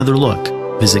another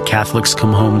look, visit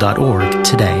CatholicsComeHome.org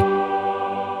today.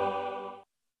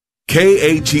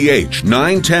 KATH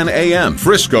 910 AM,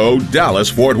 Frisco, Dallas,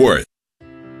 Fort Worth.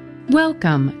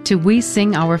 Welcome to We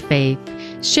Sing Our Faith,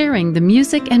 sharing the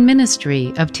music and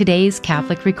ministry of today's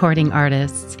Catholic recording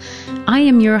artists. I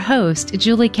am your host,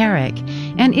 Julie Carrick,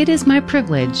 and it is my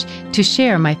privilege to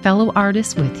share my fellow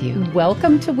artists with you.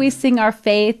 Welcome to We Sing Our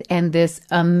Faith and this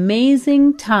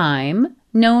amazing time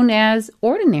known as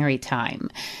Ordinary Time.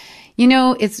 You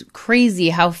know, it's crazy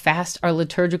how fast our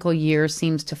liturgical year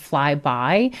seems to fly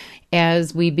by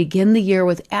as we begin the year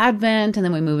with Advent and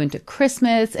then we move into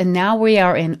Christmas, and now we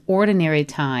are in Ordinary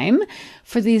Time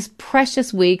for these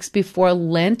precious weeks before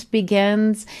Lent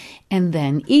begins and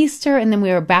then Easter, and then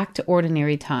we are back to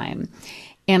Ordinary Time.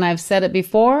 And I've said it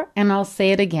before and I'll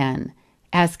say it again.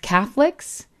 As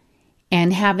Catholics,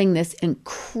 and having this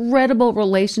incredible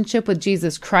relationship with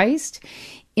Jesus Christ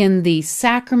in the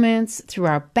sacraments, through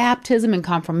our baptism and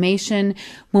confirmation,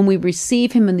 when we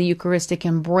receive Him in the Eucharistic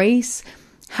embrace,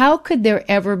 how could there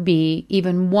ever be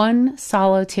even one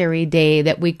solitary day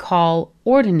that we call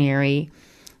ordinary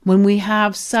when we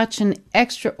have such an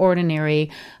extraordinary,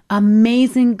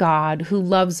 amazing God who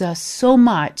loves us so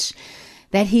much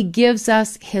that He gives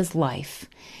us His life?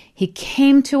 He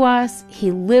came to us,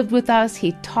 He lived with us,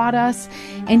 He taught us,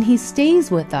 and He stays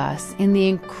with us in the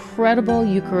incredible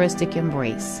Eucharistic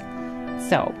embrace.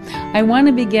 So, I want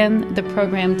to begin the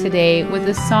program today with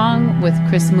a song with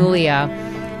Chris Muglia,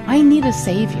 I Need a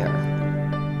Savior.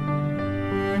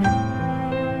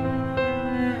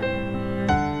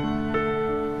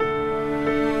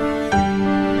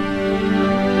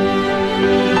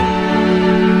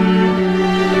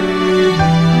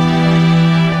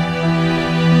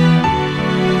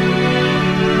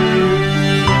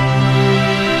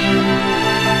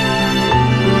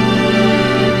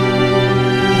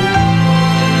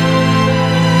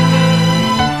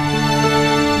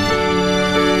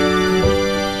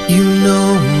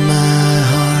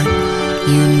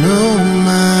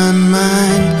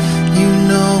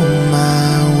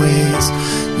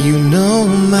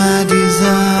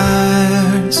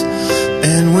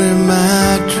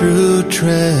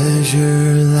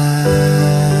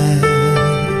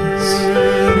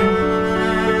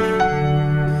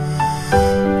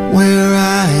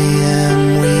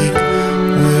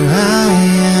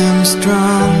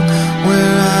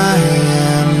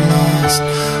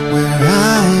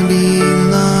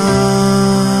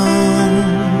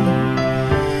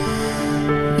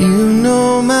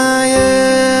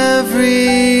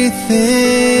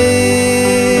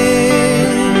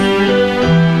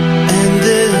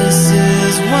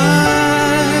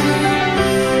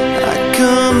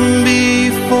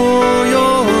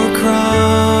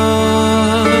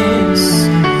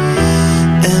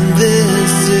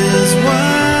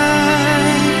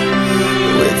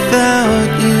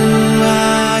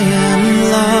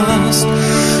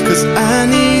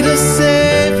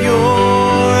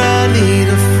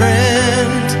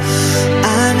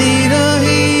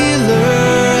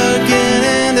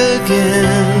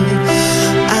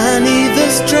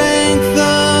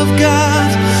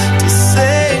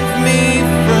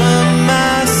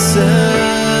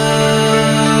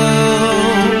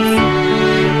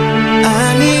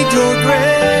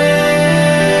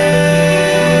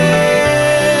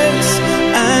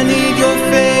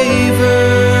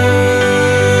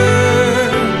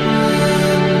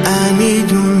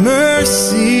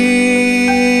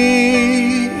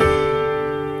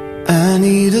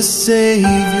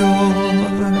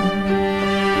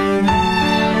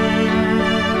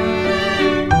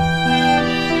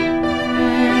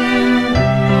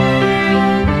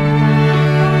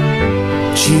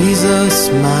 Jesus,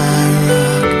 my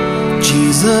rock,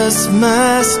 Jesus,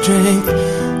 my strength,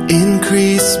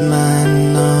 increase my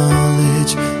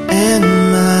knowledge and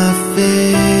my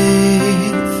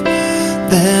faith,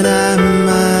 that I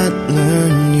might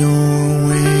learn your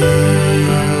ways.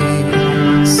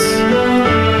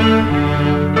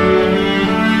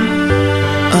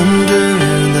 Under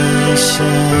the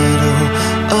shadow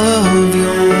of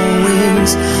your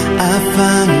wings, I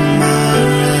find my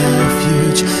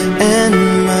refuge and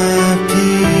my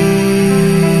peace.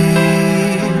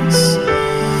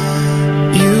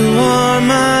 You are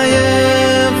my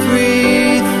everything.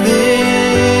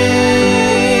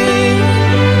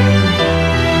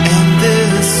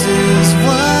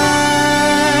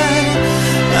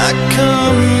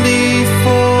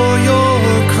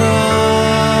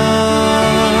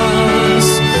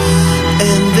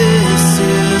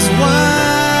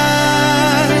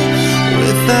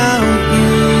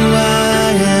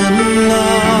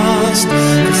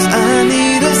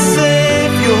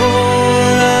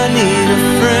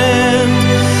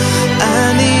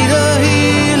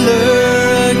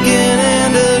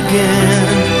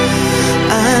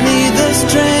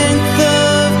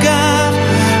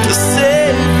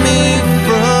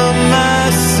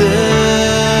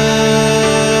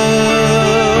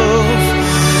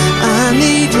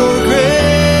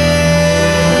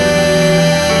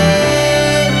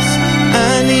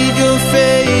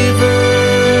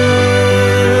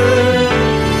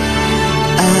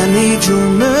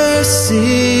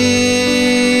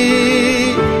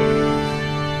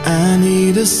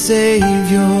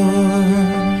 Savior.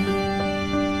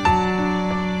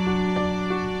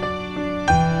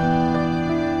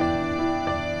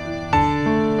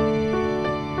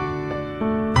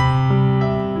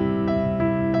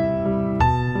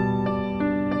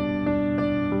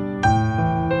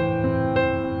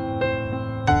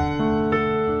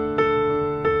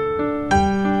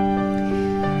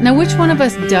 Now, which one of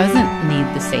us doesn't need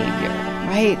the Savior,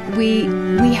 right?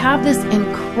 We have this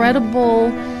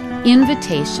incredible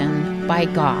invitation by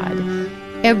God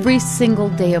every single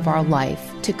day of our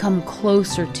life to come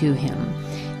closer to Him,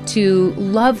 to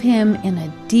love Him in a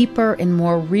deeper and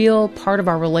more real part of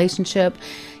our relationship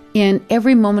in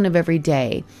every moment of every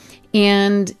day.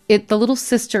 And the Little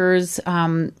Sisters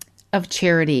of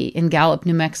Charity in Gallup,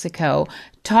 New Mexico,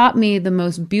 taught me the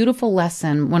most beautiful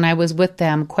lesson when I was with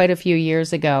them quite a few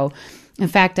years ago. In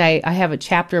fact, I have a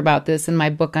chapter about this in my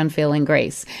book, Unfailing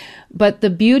Grace. But the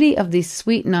beauty of these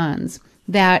sweet nuns,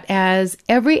 that as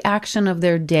every action of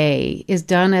their day is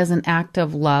done as an act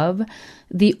of love,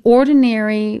 the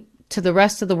ordinary to the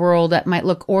rest of the world that might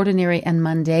look ordinary and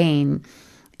mundane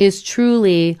is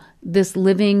truly this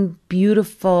living,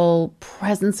 beautiful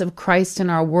presence of Christ in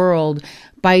our world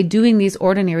by doing these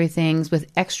ordinary things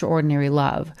with extraordinary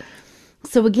love.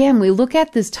 So again, we look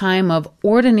at this time of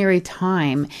ordinary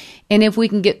time, and if we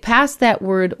can get past that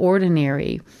word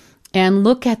ordinary and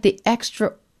look at the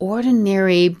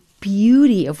extraordinary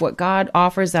beauty of what God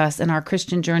offers us in our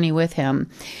Christian journey with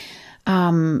Him,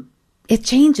 it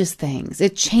changes things.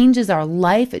 It changes our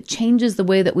life. It changes the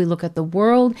way that we look at the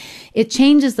world. It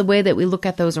changes the way that we look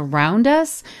at those around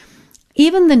us.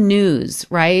 Even the news,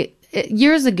 right?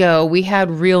 Years ago, we had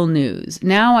real news.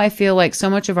 Now I feel like so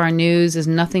much of our news is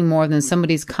nothing more than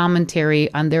somebody's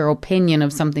commentary on their opinion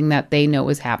of something that they know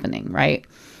is happening, right?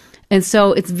 And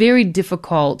so it's very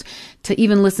difficult to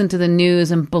even listen to the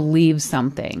news and believe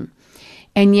something.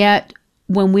 And yet,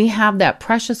 when we have that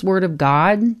precious word of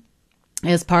God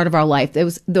as part of our life,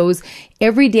 those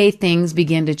everyday things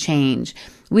begin to change.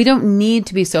 We don't need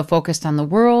to be so focused on the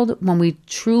world when we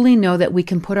truly know that we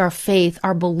can put our faith,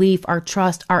 our belief, our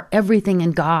trust, our everything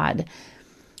in God.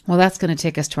 Well, that's going to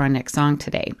take us to our next song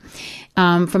today.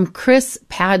 From Chris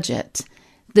Paget,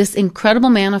 this incredible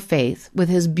man of faith with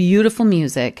his beautiful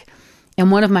music,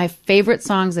 and one of my favorite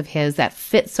songs of his that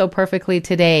fits so perfectly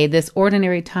today, this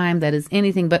ordinary time that is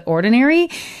anything but ordinary,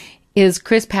 is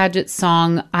Chris Paget's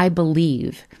song, I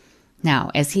Believe.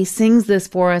 Now, as he sings this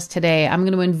for us today, I'm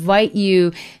going to invite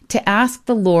you to ask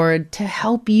the Lord to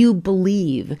help you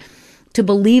believe, to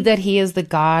believe that He is the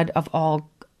God of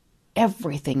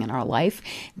everything in our life,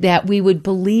 that we would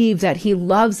believe that He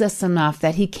loves us enough,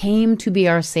 that He came to be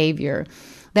our Savior,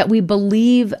 that we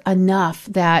believe enough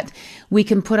that we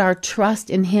can put our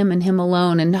trust in Him and Him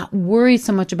alone and not worry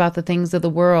so much about the things of the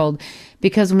world,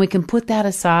 because when we can put that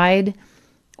aside,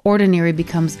 ordinary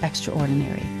becomes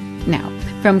extraordinary. Now,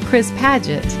 from Chris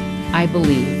Paget, I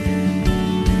Believe.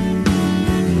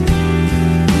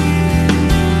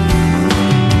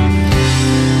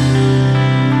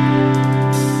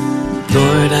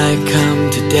 Lord, I come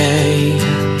today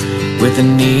with a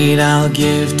need I'll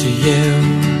give to you.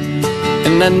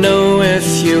 And I know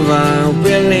if you are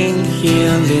willing,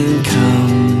 healing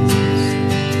comes.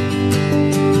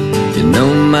 You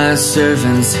know my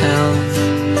servant's health,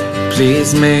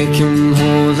 please make him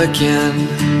whole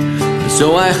again.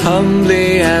 So I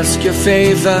humbly ask your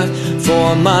favor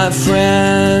for my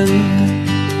friend.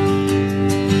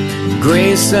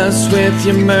 Grace us with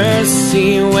your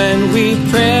mercy when we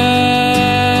pray.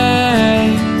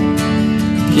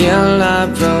 Heal our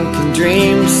broken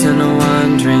dreams and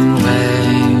wandering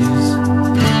ways.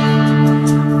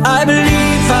 I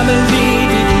believe,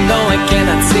 even though I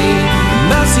cannot see. The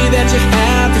mercy that you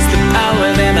have is the power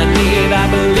that I need. I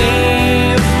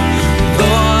believe,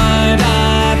 Lord,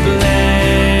 I believe.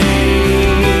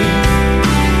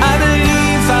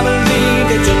 I believe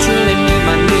that you truly meet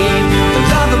my need. The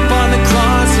love upon the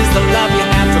cross is the love you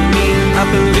have for me. I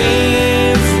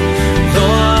believe,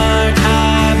 Lord,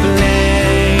 I believe.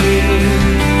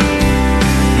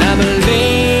 I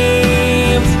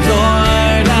believe,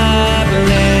 Lord, I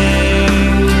believe.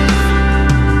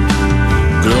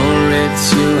 Glory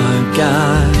to our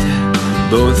God,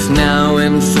 both now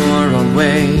and for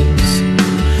always.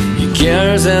 He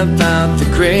cares about the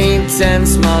great and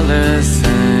smaller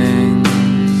things.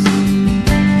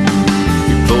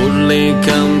 We boldly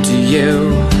come to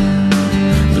you,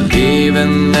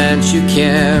 believing that you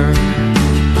care.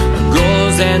 Our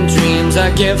goals and dreams,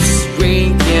 our gifts,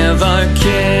 we give our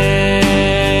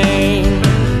King.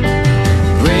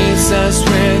 Grace us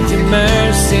with your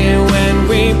mercy when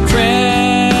we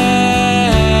pray.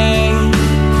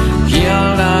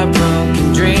 Heal our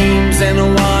broken dreams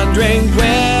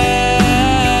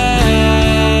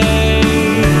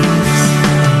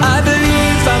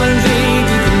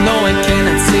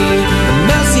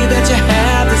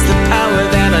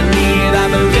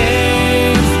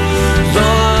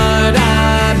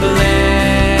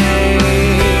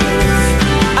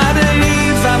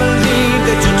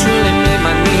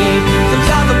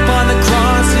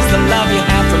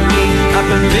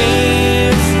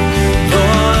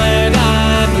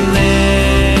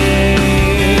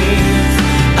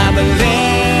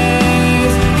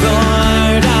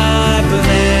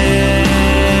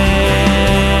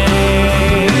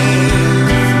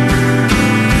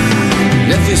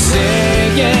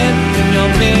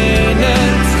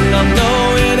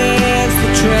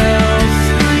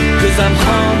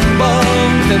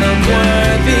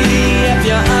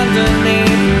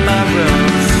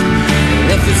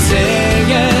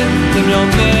in your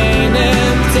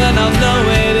meanings, and I'll know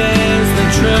it is the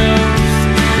truth.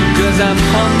 'Cause I'm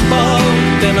humble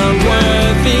and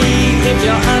unworthy if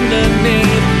you're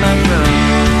underneath my roof.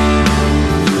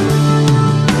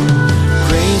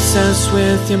 Grace us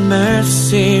with your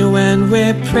mercy when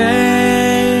we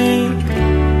pray.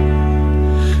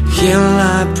 Heal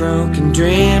our broken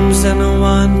dreams and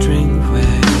wandering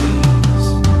ways.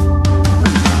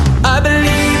 I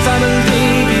believe,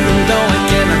 even though I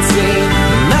cannot see.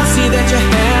 The mercy that you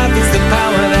have is the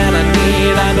power that I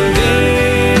need. I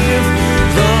believe,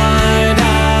 Lord,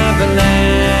 I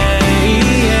believe.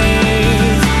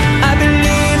 I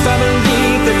believe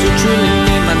that you truly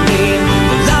meet my need.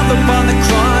 The love upon the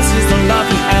cross is the love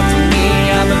you have for me.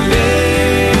 I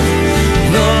believe,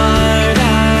 Lord,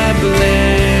 I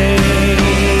believe.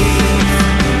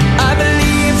 I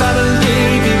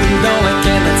believe, even though I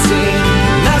cannot see.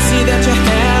 The mercy that you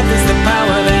have is the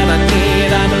power that I need.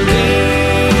 I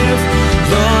believe,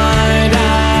 Lord,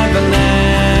 I believe.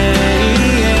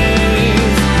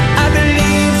 I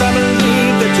believe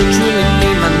that you truly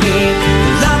meet my need.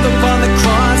 The love upon the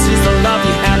cross is the love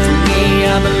you have for me.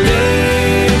 I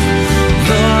believe,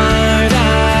 Lord,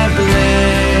 I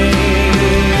believe.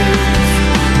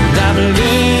 I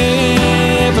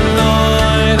believe,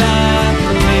 Lord, I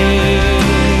believe.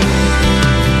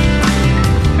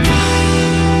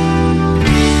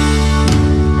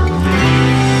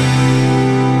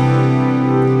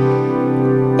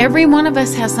 Every one of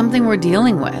us has something we're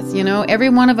dealing with. You know, every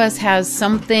one of us has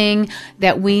something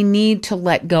that we need to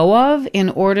let go of in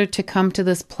order to come to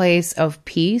this place of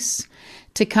peace,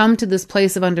 to come to this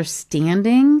place of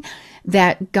understanding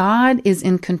that God is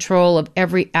in control of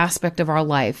every aspect of our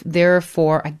life.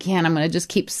 Therefore, again, I'm going to just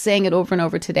keep saying it over and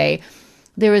over today.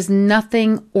 There is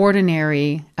nothing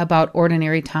ordinary about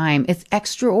ordinary time. It's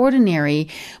extraordinary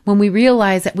when we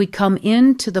realize that we come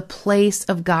into the place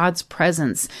of God's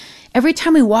presence. Every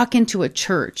time we walk into a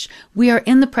church, we are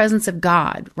in the presence of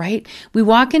God, right? We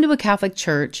walk into a Catholic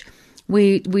church,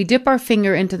 we dip our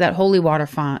finger into that holy water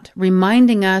font,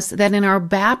 reminding us that in our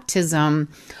baptism,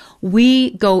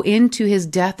 we go into his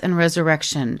death and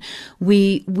resurrection.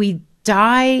 We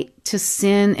die to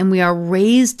sin and we are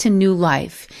raised to new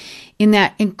life. In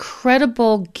that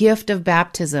incredible gift of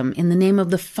baptism, in the name of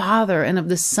the Father and of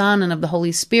the Son and of the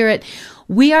Holy Spirit,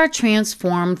 we are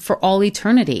transformed for all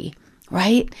eternity,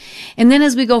 right? And then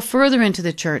as we go further into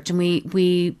the church and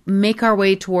we make our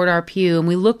way toward our pew and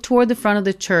we look toward the front of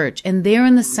the church, and there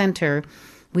in the center,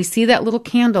 we see that little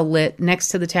candle lit next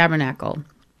to the tabernacle,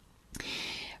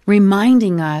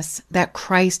 reminding us that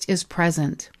Christ is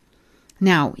present.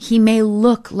 Now, he may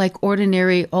look like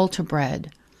ordinary altar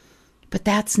bread, but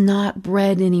that's not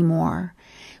bread anymore.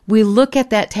 We look at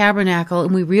that tabernacle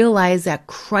and we realize that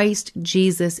Christ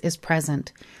Jesus is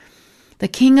present. The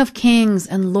King of Kings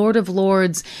and Lord of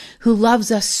Lords, who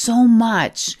loves us so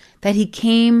much that he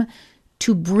came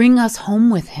to bring us home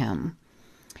with him.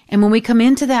 And when we come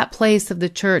into that place of the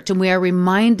church and we are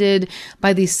reminded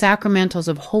by these sacramentals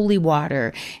of holy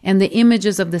water and the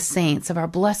images of the saints, of our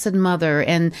Blessed Mother,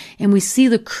 and we see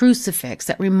the crucifix,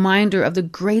 that reminder of the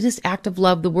greatest act of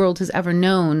love the world has ever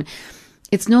known,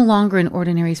 it's no longer an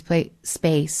ordinary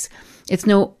space. It's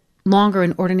no longer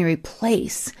an ordinary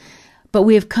place. But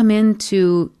we have come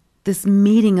into this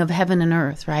meeting of heaven and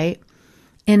earth, right?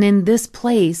 And in this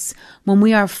place, when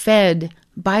we are fed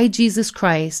by Jesus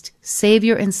Christ,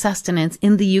 Savior and sustenance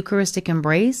in the Eucharistic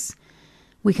embrace,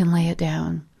 we can lay it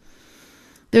down.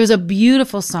 There's a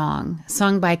beautiful song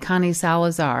sung by Connie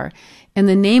Salazar, and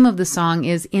the name of the song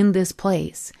is In This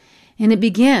Place. And it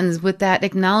begins with that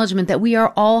acknowledgement that we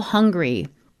are all hungry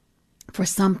for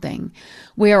something.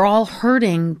 We are all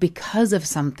hurting because of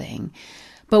something.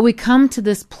 But we come to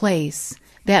this place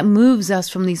that moves us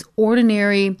from these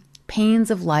ordinary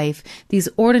pains of life, these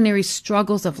ordinary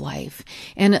struggles of life,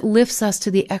 and it lifts us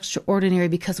to the extraordinary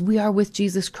because we are with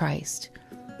Jesus Christ.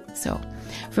 So,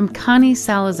 from Connie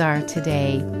Salazar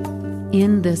today,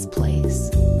 In This Place.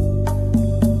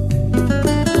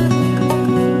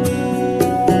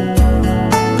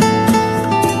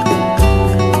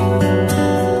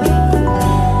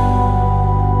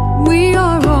 We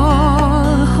are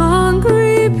all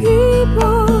hungry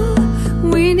people.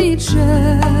 We need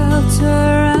shelter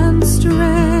and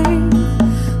strength.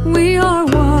 We are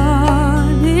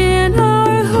one in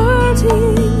our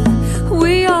hurting.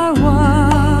 We are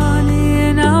one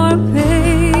in our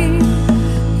pain.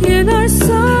 In our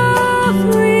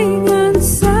suffering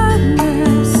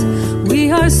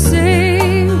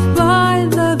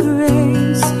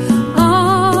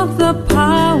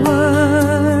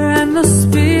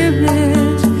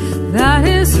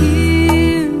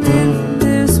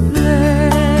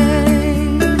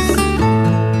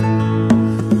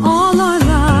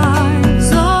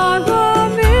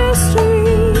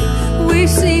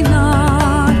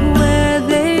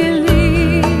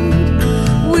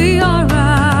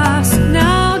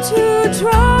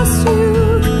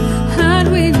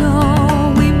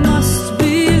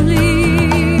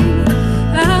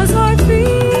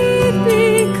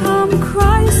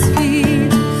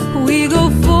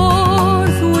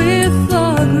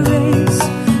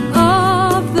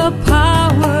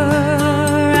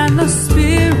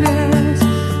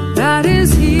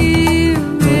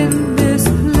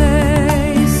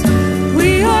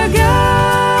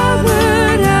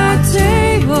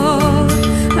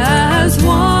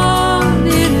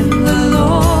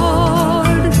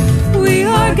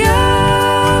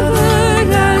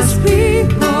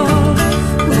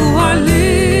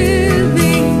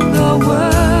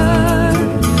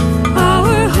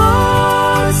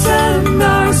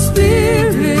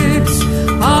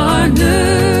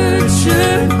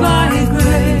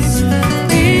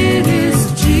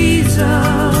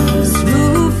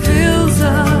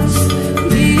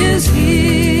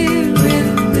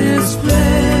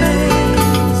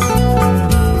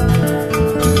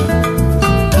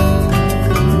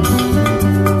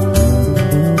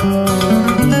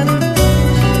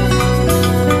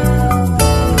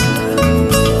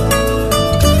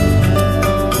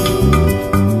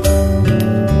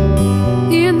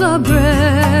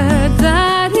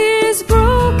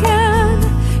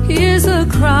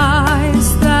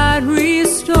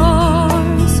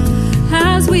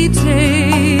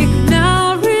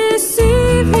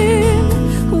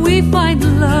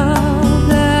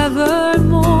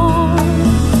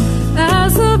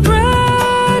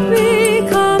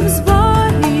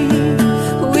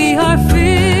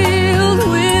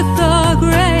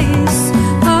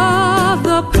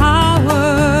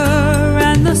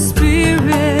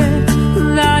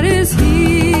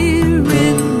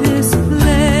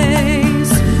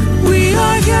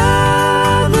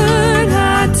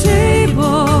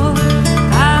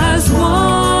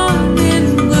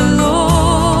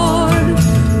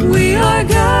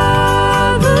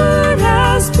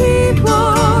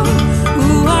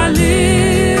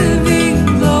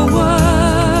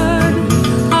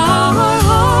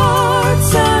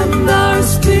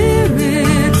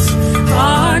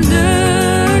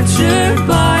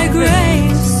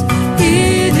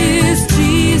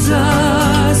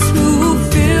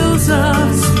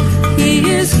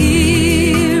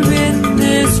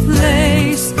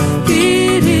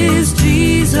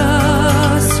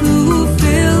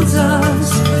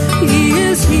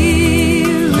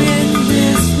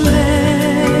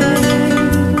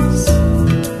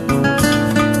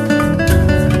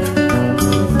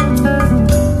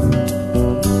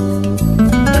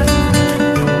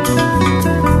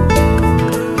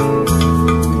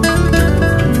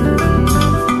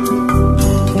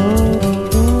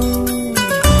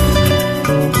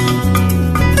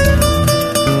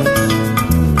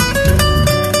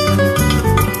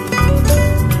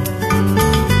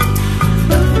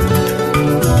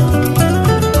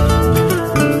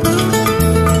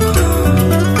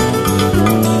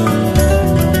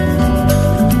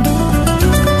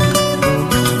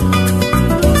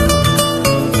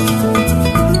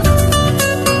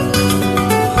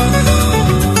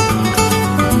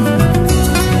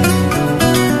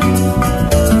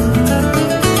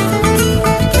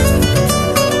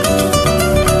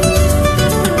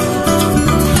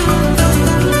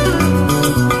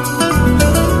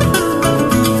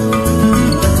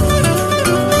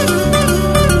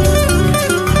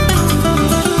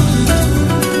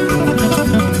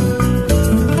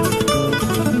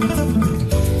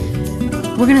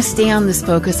going to stay on this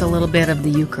focus a little bit of the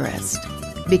Eucharist,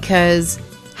 because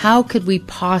how could we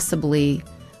possibly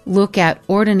look at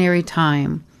ordinary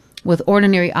time with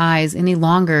ordinary eyes any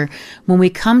longer when we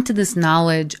come to this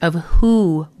knowledge of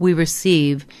who we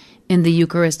receive in the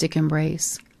Eucharistic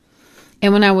embrace?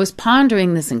 And when I was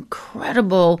pondering this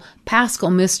incredible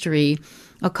Paschal mystery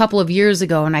a couple of years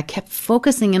ago, and I kept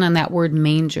focusing in on that word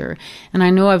manger, and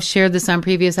I know I've shared this on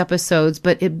previous episodes,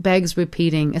 but it begs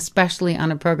repeating, especially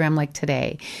on a program like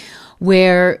today,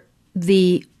 where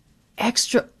the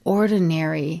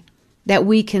extraordinary that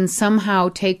we can somehow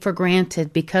take for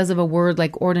granted because of a word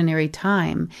like ordinary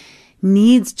time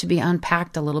needs to be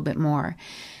unpacked a little bit more.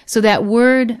 So that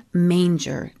word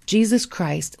manger, Jesus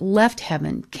Christ left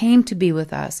heaven, came to be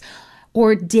with us,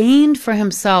 ordained for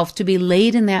himself to be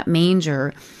laid in that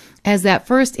manger as that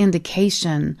first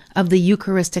indication of the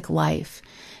Eucharistic life.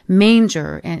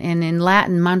 Manger, and in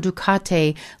Latin,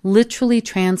 manducate, literally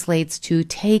translates to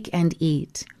take and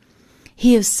eat.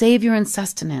 He is Savior and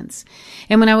sustenance.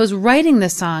 And when I was writing the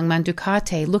song,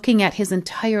 Manducate, looking at his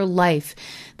entire life,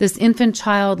 this infant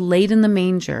child laid in the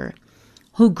manger,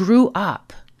 who grew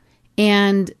up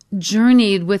and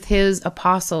journeyed with his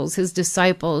apostles, his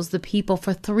disciples, the people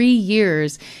for 3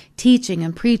 years, teaching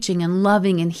and preaching and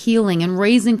loving and healing and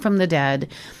raising from the dead,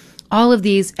 all of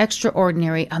these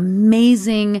extraordinary,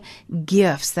 amazing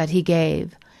gifts that he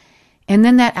gave. And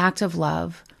then that act of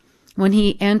love, when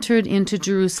he entered into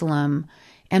Jerusalem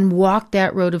and walked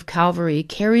that road of Calvary,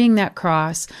 carrying that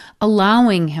cross,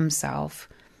 allowing himself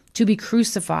to be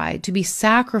crucified, to be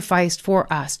sacrificed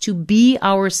for us, to be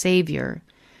our Savior.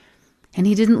 And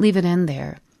he didn't leave it in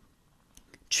there.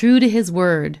 True to his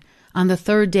word, on the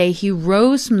third day he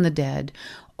rose from the dead,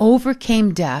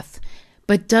 overcame death,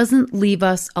 but doesn't leave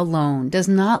us alone, does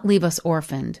not leave us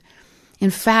orphaned.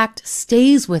 In fact,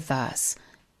 stays with us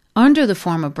under the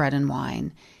form of bread and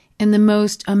wine, and the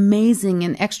most amazing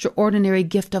and extraordinary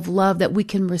gift of love that we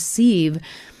can receive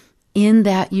in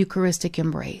that Eucharistic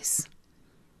embrace.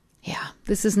 Yeah,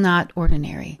 this is not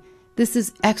ordinary. This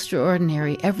is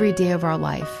extraordinary every day of our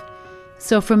life.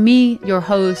 So from me, your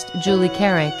host, Julie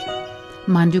Carrick,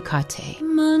 Manducate.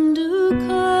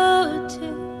 Manducate,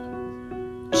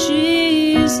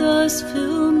 Jesus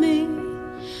fill me.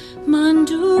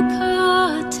 Manducate,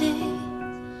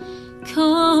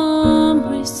 come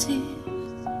receive.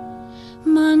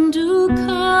 Manducate,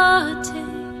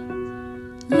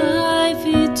 life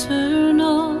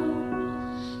eternal,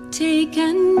 take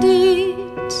and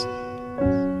eat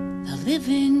the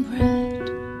living bread.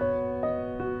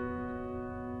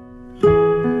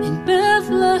 In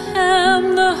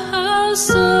Bethlehem, the house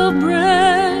of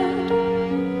bread,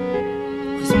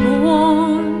 was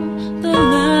born the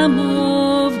Lamb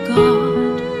of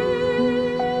God.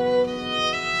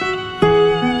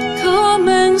 Come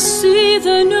and see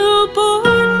the newborn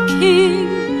King,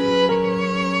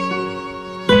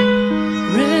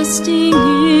 resting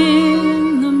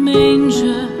in the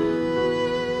manger,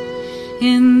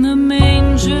 in the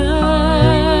manger.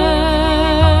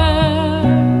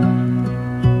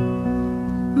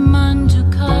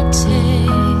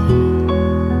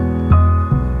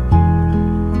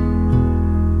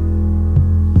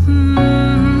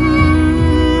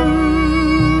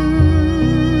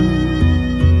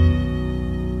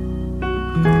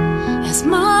 As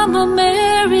Mama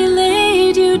Mary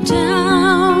laid you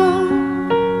down,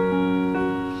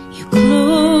 you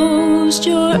closed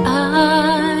your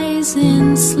eyes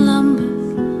in slumber,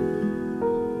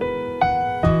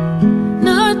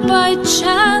 not by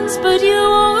chance, but you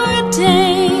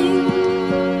ordained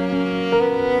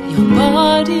your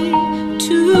body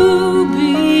to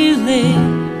be laid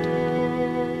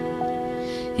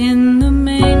in the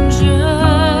manger.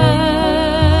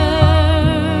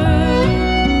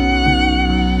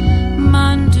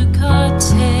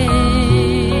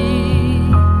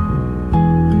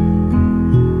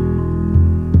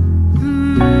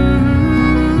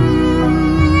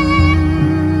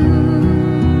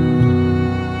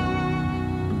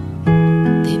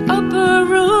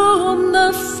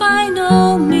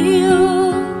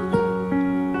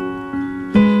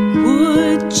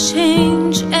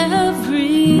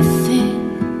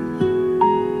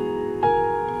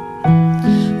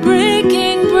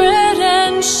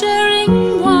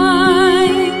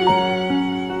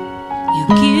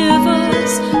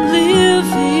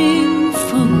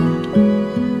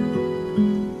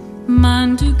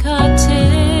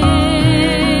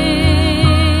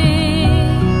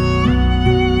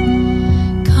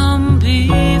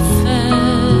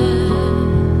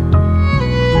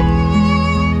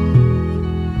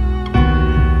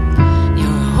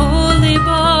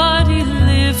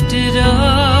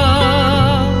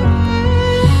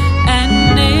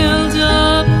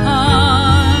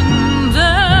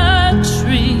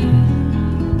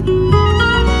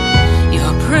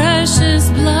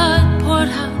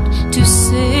 to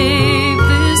save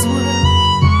this world.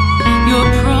 Your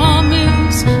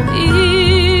promise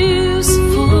is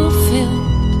fulfilled,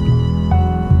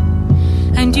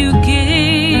 and you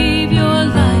gave your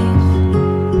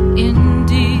life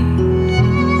indeed.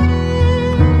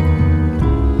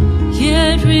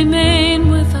 Yet remain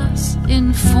with us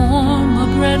in form of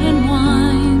bread and wine.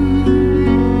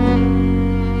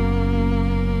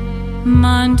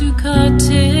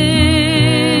 Mandukate,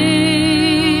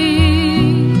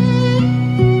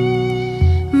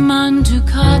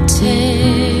 Mandukate.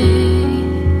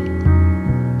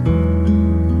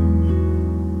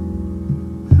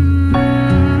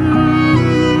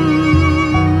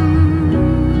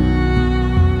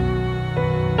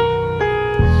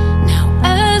 Now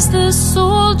as the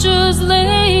soldiers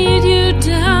laid you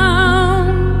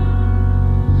down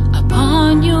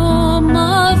upon your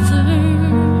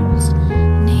mother's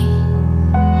knee,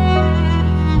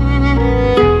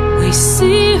 we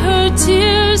see her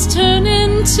tears turn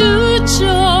into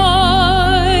joy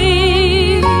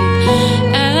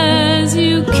as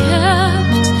you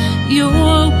kept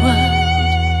your word,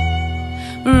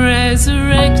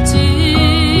 resurrected.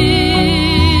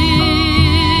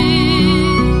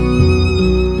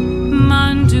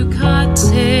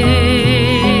 Mandukate,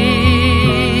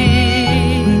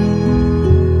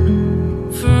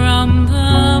 from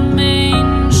the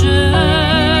manger.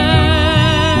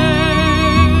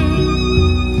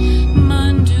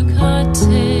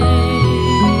 Mandukate,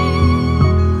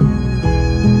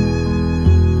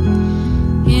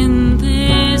 in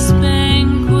this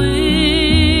banquet.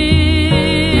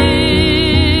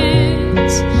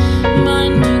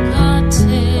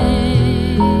 Mandukate,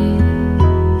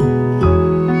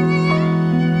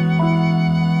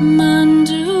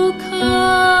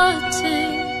 Mandukate,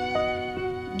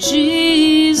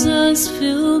 Jesus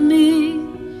fill me.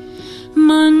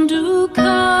 Mandukate,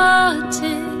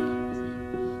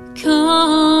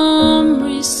 come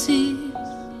receive.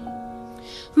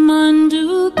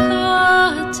 Mandukate,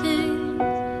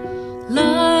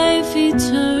 life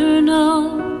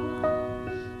eternal,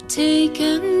 take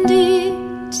and eat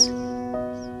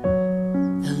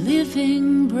the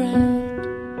living bread.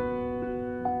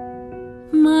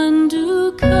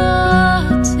 Mandukate.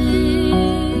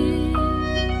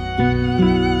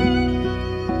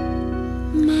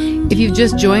 If you've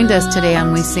just joined us today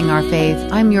on We Sing Our Faith,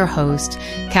 I'm your host,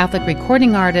 Catholic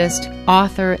recording artist,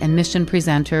 author, and mission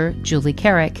presenter, Julie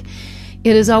Carrick.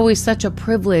 It is always such a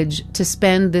privilege to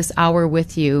spend this hour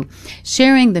with you,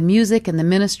 sharing the music and the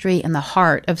ministry and the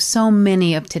heart of so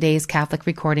many of today's Catholic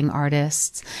recording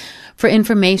artists. For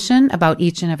information about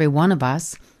each and every one of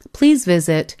us, please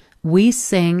visit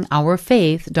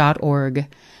wesingourfaith.org.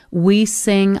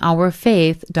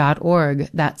 wesingourfaith.org.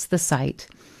 That's the site.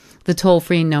 The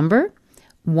toll-free number,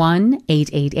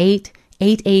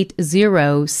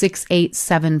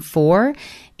 1-888-880-6874,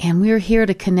 and we're here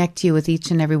to connect you with each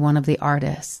and every one of the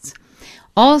artists.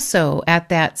 Also, at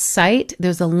that site,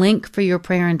 there's a link for your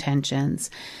prayer intentions.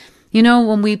 You know,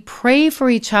 when we pray for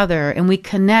each other and we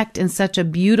connect in such a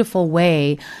beautiful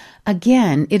way,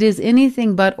 again, it is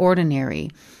anything but ordinary.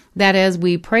 That as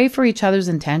we pray for each other's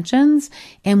intentions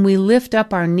and we lift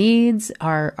up our needs,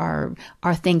 our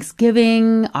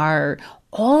thanksgiving,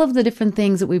 all of the different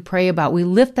things that we pray about, we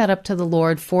lift that up to the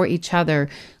Lord for each other.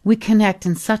 We connect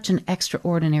in such an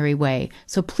extraordinary way.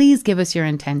 So please give us your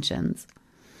intentions.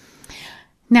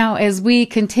 Now, as we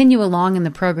continue along in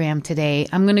the program today,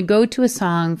 I'm going to go to a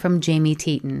song from Jamie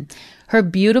Teton, her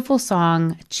beautiful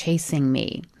song, Chasing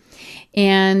Me.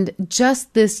 And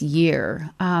just this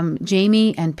year,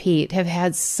 Jamie and Pete have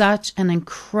had such an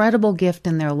incredible gift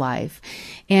in their life.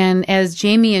 And as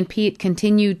Jamie and Pete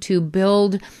continue to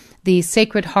build the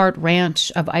Sacred Heart Ranch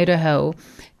of Idaho,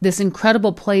 this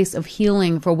incredible place of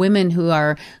healing for women who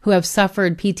have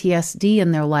suffered PTSD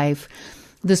in their life,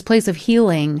 this place of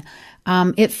healing,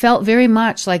 it felt very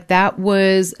much like that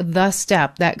was the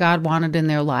step that God wanted in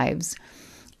their lives.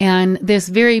 And this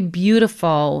very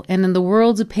beautiful, and in the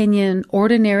world's opinion,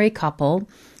 ordinary couple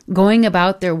going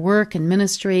about their work and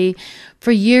ministry.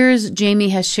 For years, Jamie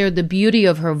has shared the beauty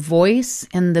of her voice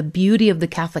and the beauty of the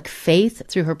Catholic faith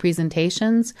through her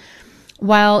presentations,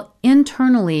 while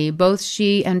internally, both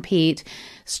she and Pete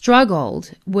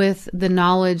struggled with the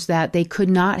knowledge that they could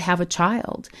not have a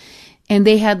child. And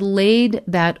they had laid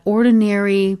that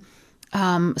ordinary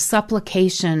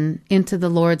supplication into the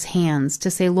Lord's hands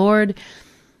to say, Lord,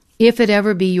 if it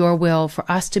ever be your will for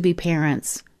us to be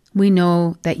parents, we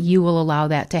know that you will allow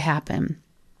that to happen.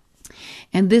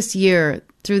 And this year,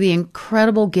 through the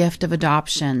incredible gift of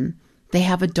adoption, they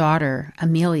have a daughter,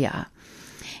 Amelia.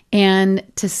 And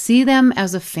to see them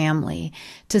as a family,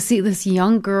 to see this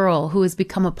young girl who has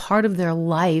become a part of their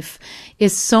life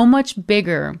is so much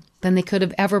bigger than they could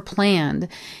have ever planned.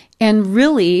 And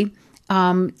really,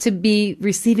 to be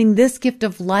receiving this gift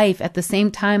of life at the same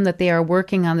time that they are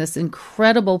working on this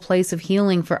incredible place of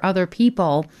healing for other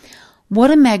people,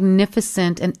 what a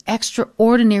magnificent and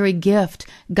extraordinary gift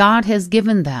God has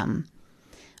given them.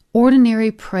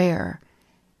 Ordinary prayer,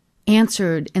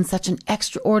 answered in such an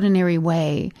extraordinary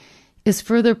way, is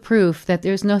further proof that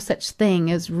there's no such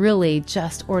thing as really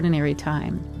just ordinary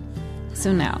time.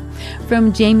 So now,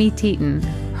 from Jamie Teton,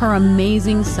 her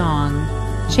amazing song,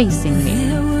 Chasing Me.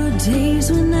 There were days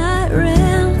when I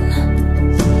ran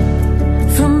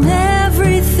from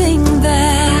everything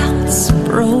that's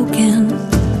broken.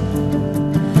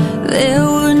 There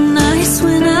were nights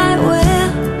when I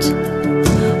wept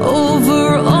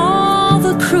over all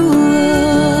the cruelty.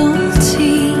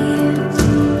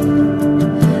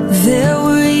 There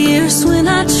were years when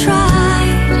I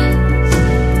tried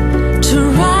to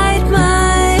write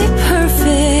my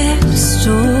perfect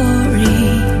story,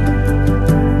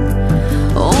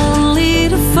 only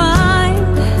to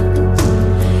find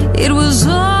it was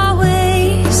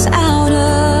always out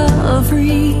of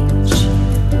reach.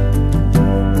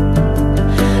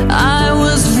 I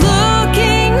was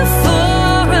looking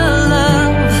for a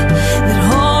love that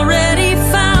already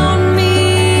found me,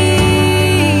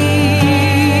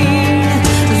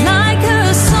 like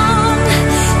a song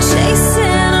chasing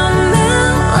a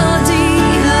melody,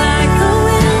 like the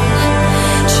wind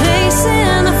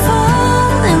chasing the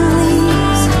falling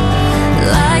leaves,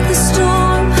 like the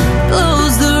storm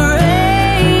blows the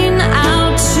rain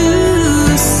out to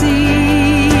sea.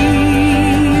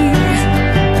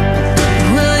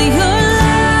 Well, your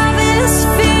love is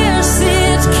fierce,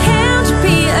 it can't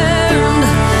be earned.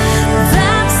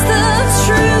 That's the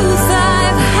truth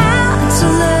I've had to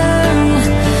learn.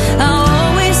 I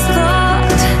always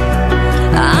thought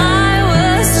I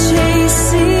was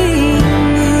chasing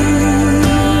you,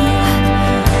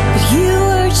 but you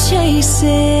were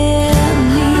chasing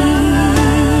me.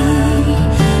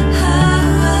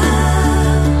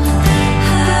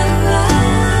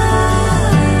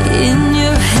 In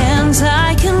your hands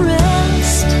I can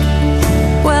rest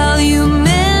while you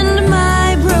mend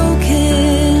my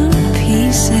broken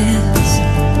pieces.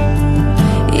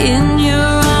 In your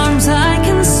arms I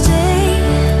can stay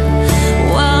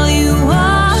while you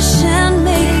wash and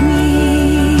make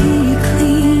me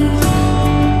clean.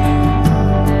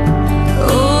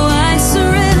 Oh, I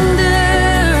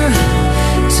surrender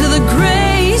to the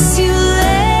grace you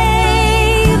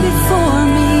lay before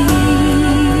me,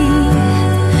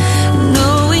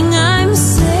 knowing I'm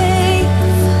safe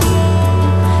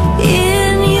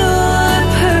in your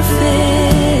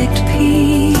perfect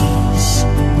peace.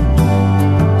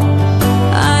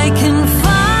 I can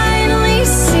finally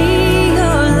see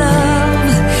your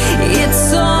love,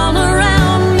 it's all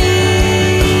around me,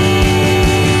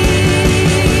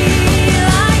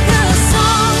 like a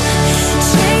song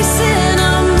chasing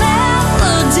a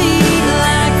melody,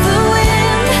 like the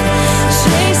wind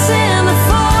chasing the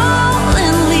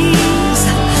falling leaves,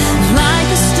 like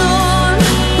a storm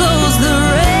blows the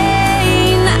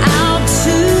rain out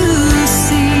to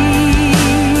sea.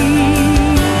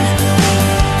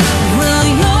 Well,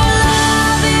 your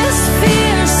love is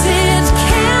fierce, it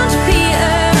can't be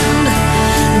earned.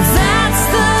 That's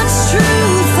the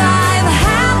truth I've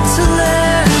had to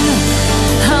learn.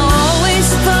 I always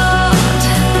thought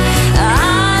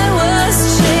I was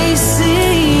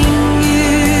chasing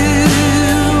you,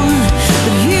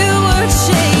 but you were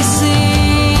chasing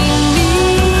me.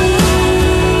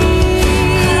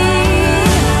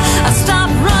 I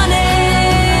stopped running,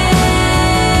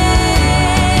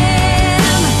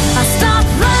 I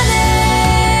stopped running,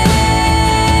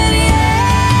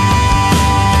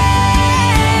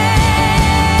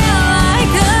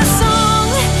 like a song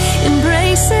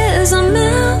embraces a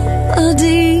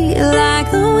melody, like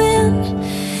the wind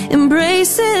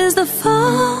embraces the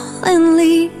fallen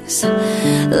leaves,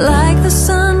 like the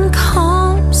sun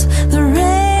calms the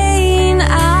rain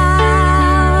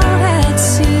out at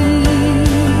sea.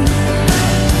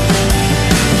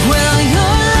 Well,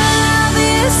 your love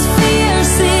is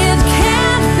fierce, it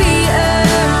can't be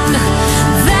earned.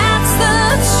 That's the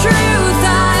truth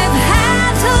I've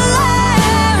had to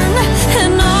learn.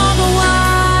 And all the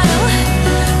while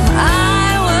I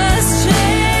was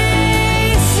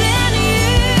chasing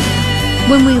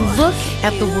you. When we look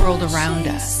at the world around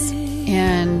us,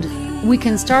 and we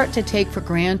can start to take for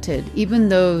granted even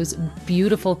those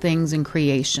beautiful things in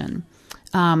creation,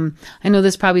 I know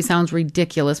this probably sounds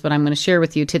ridiculous, but I'm going to share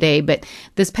with you today. But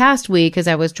this past week, as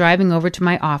I was driving over to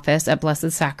my office at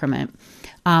Blessed Sacrament,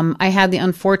 I had the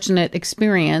unfortunate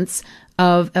experience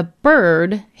of a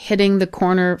bird hitting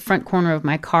the front corner of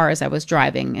my car as I was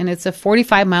driving. And it's a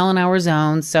 45-mile-an-hour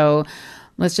zone, so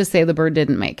let's just say the bird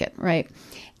didn't make it, right?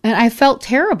 And I felt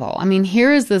terrible. I mean,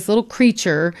 here is this little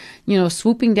creature,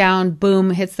 swooping down,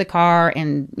 boom, hits the car.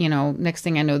 And, next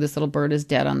thing I know, this little bird is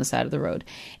dead on the side of the road.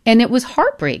 And it was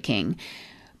heartbreaking.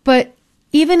 But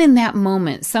even in that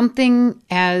moment, something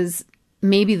as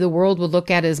maybe the world would look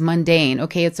at as mundane.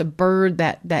 Okay, it's a bird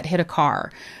that hit a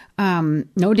car.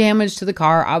 No damage to the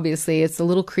car, obviously. It's a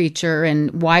little creature.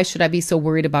 And why should I be so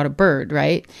worried about a bird,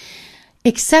 right?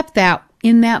 Except that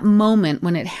in that moment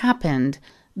when it happened,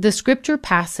 the scripture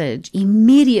passage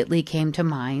immediately came to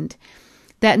mind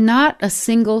that not a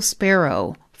single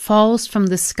sparrow falls from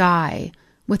the sky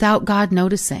without God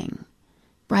noticing,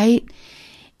 right?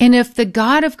 And if the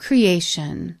God of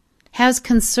creation has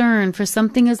concern for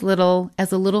something as little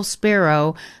as a little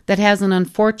sparrow that has an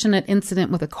unfortunate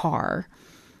incident with a car,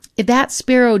 if that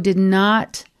sparrow did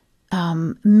not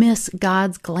miss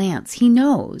God's glance, he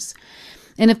knows.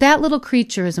 And if that little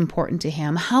creature is important to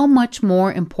him, how much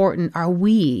more important are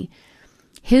we,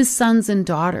 his sons and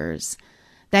daughters,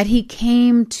 that he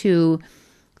came to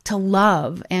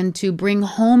love and to bring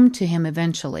home to him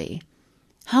eventually?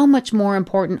 How much more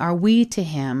important are we to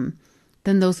him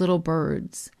than those little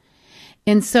birds?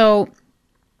 And so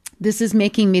this is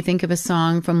making me think of a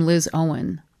song from Liz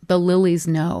Owen, The Lilies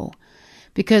Know,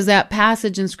 because that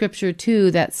passage in scripture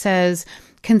too that says,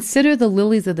 consider the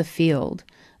lilies of the field,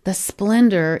 the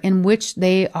splendor in which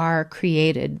they are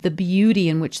created, the beauty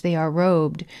in which they are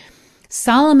robed.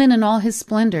 Solomon in all his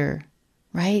splendor,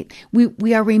 right?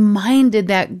 We are reminded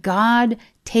that God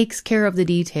takes care of the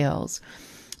details,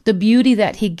 the beauty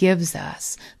that he gives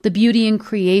us, the beauty in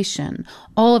creation,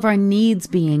 all of our needs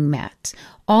being met,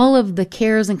 all of the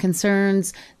cares and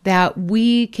concerns that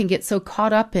we can get so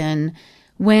caught up in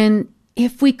when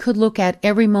if we could look at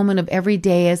every moment of every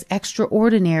day as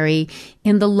extraordinary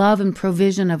in the love and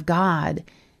provision of God,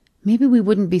 maybe we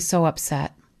wouldn't be so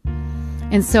upset.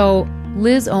 And so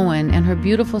Liz Owen and her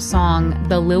beautiful song,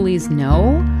 The Lilies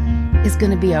Know, is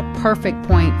going to be a perfect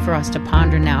point for us to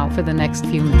ponder now for the next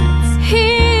few minutes.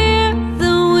 Hear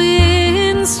the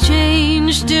winds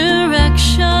change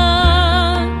direction.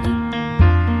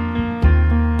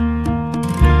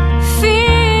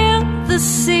 Feel the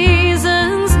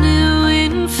seasons new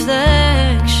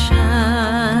inflection.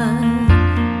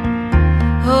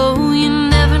 Oh, you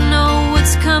never know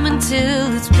what's coming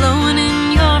till it's blowing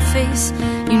in your face.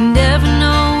 You never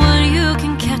know what you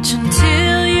can catch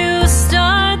until you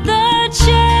start the chase.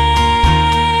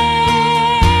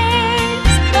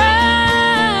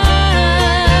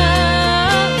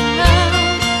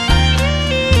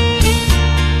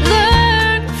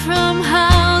 Learn from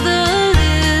how the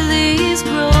lilies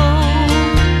grow.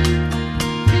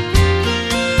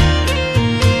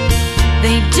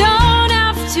 They don't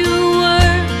have to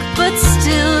work, but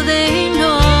still they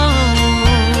know.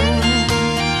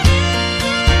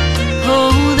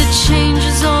 Oh, the change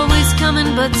is always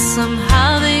coming, but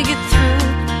somehow they get through.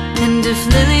 And if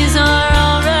lilies are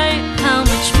alright, how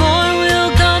much more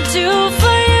will God do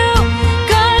for you?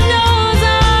 God knows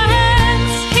our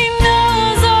hands, he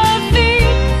knows our feet,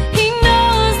 he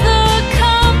knows the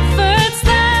comforts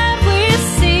that we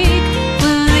seek.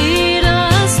 Will lead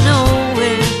us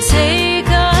nowhere, take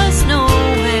us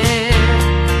nowhere.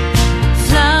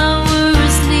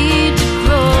 Flowers need to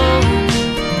grow,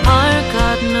 our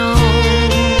God knows.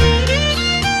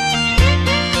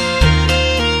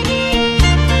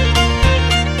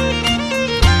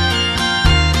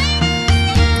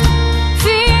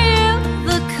 Feel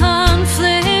the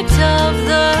conflict of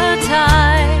the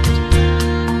tide.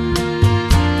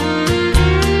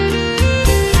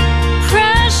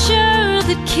 Pressure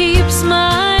that keeps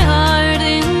my heart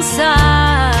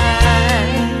inside.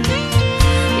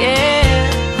 Yeah,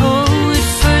 oh, at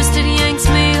first it yanks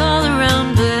me all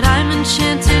around, but I'm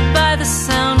enchanted by the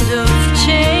sound of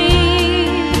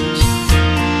change.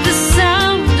 The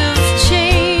sound of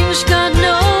change. God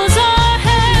knows our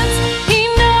hands, he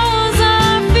knows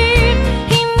our feet,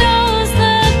 he knows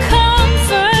the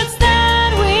comforts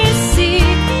that we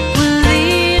seek. Will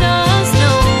lead us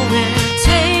nowhere,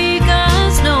 take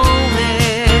us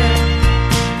nowhere.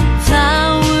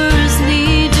 Flowers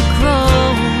need to grow,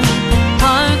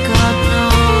 our God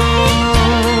knows.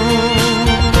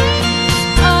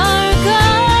 Our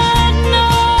God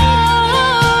knows.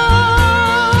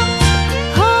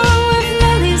 Oh, if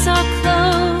lilies are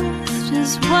clothed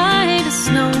as white as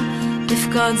snow, if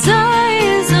God's eye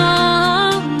is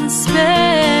on the sparrow,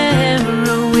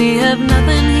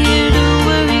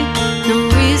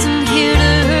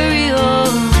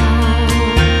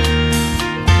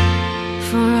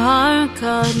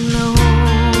 God knows.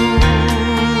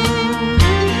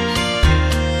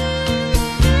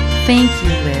 Thank you,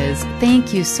 Liz.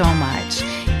 Thank you so much.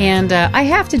 And I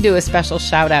have to do a special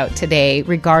shout out today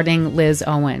regarding Liz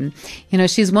Owen. You know,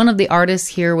 she's one of the artists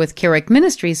here with Carrick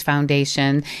Ministries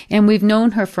Foundation, and we've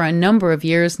known her for a number of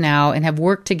years now and have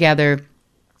worked together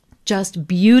just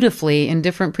beautifully in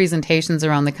different presentations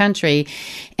around the country.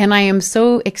 And I am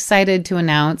so excited to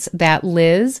announce that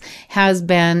Liz has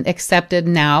been accepted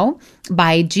now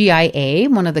by GIA,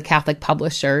 one of the Catholic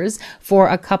publishers, for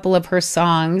a couple of her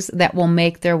songs that will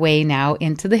make their way now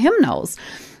into the hymnals.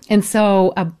 And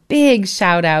so a big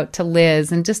shout out to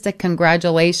Liz and just a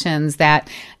congratulations that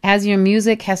as your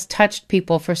music has touched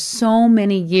people for so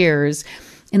many years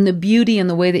in the beauty and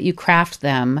the way that you craft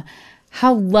them,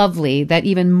 how lovely that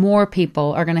even more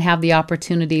people are going to have the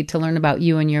opportunity to learn about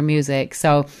you and your music.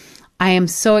 So I am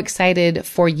so excited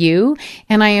for you,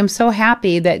 and I am so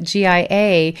happy that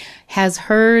GIA has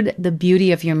heard the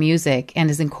beauty of your music and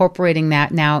is incorporating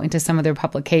that now into some of their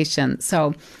publications.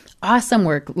 So awesome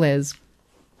work, Liz.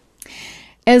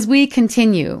 As we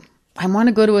continue, I want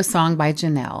to go to a song by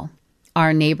Janelle,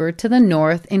 our neighbor to the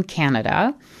north in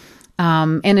Canada.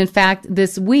 And in fact,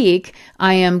 this week,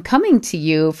 I am coming to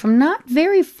you from not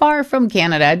very far from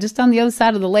Canada, just on the other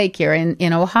side of the lake here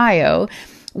in Ohio,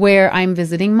 where I'm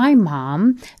visiting my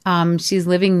mom. She's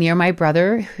living near my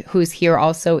brother, who's here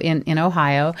also in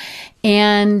Ohio.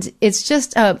 And it's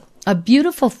just a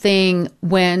beautiful thing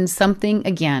when something,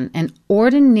 again, an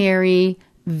ordinary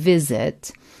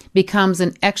visit becomes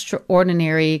an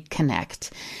extraordinary connect.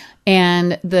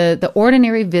 And the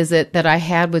ordinary visit that I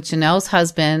had with Janelle's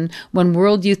husband when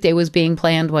World Youth Day was being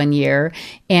planned one year,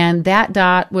 and that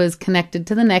dot was connected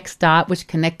to the next dot, which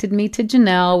connected me to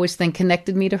Janelle, which then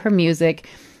connected me to her music.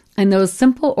 And those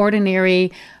simple,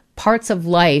 ordinary parts of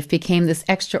life became this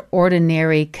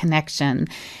extraordinary connection.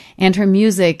 And her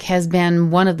music has been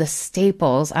one of the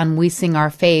staples on We Sing Our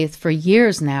Faith for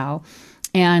years now.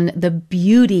 And the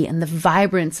beauty and the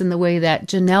vibrance in the way that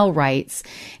Janelle writes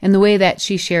and the way that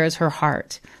she shares her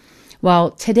heart.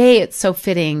 Well, today it's so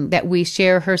fitting that we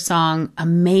share her song,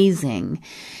 Amazing,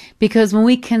 because when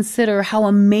we consider how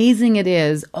amazing it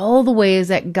is, all the ways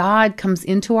that God comes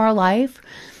into our life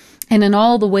and in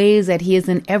all the ways that He is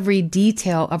in every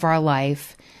detail of our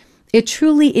life, it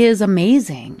truly is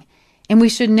amazing. And we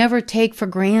should never take for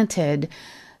granted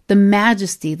the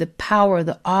majesty, the power,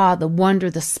 the awe, the wonder,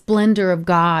 the splendor of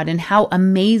God and how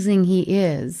amazing He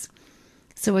is.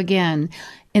 So again,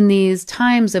 in these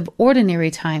times of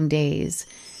ordinary time days,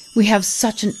 we have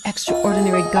such an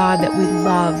extraordinary God that we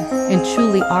love and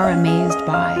truly are amazed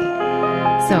by.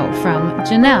 So from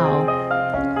Janelle,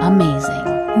 Amazing.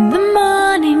 The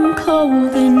morning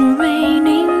cold and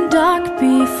raining, dark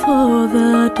before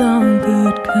the dawn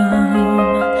could come.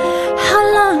 How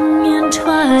long in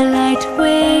twilight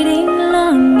waiting,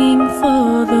 longing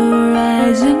for the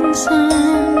rising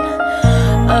sun.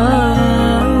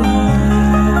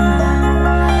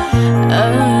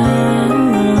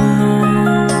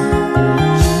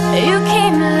 You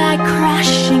came like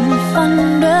crashing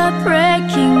thunder,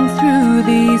 breaking through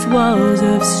these walls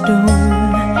of stone.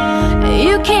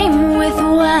 You came with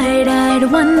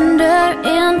wide-eyed wonder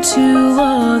into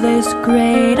all this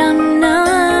great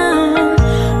unknown.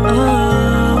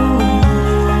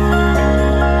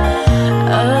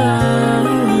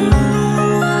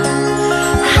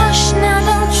 Hush now,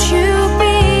 don't you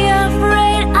be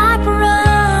afraid. I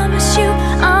promise you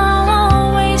I'll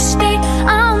always stay.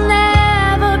 I'll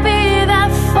never be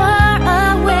that far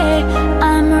away.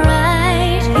 I'm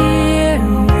right here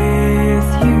with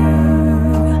you.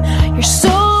 You're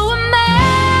so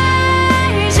amazing.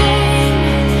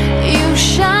 You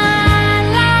shine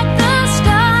like the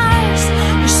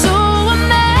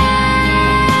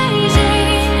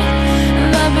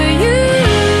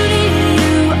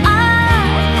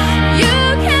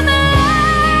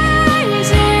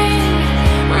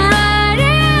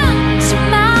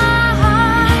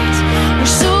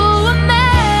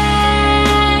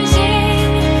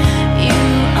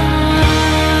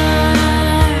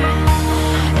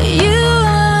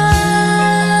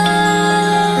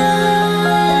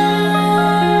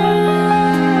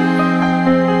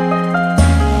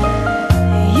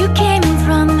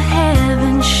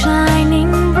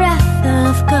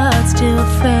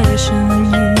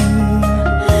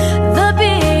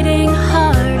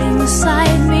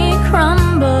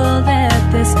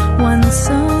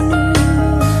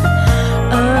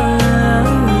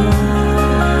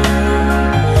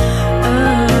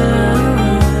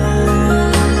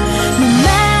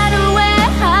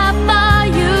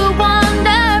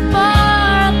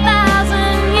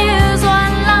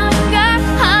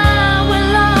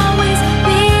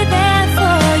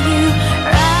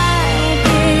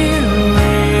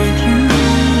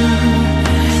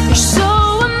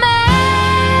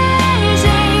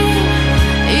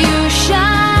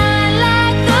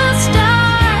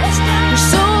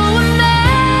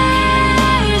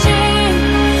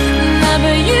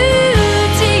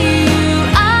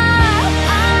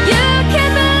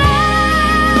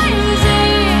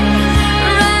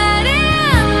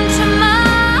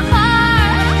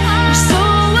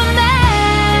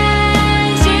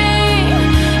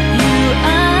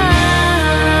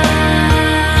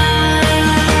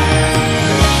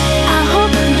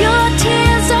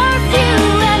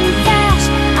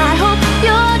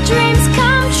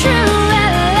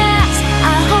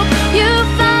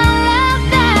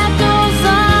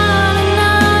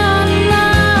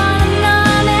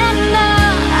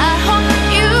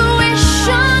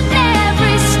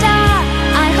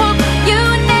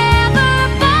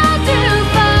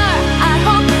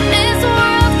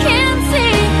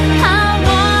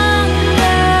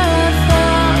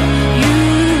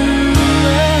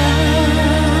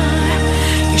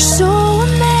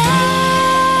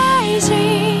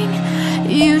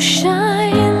You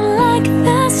shine like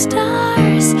the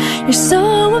stars. You're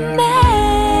so amazing.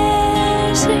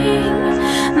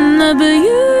 The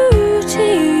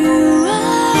beauty you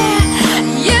are.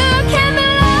 You came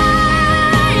rising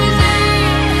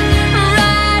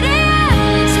right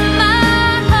into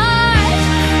my heart.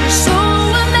 You're so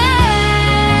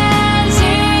amazing.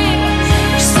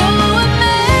 You're so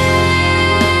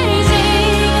amazing.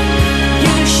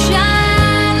 You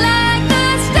shine like the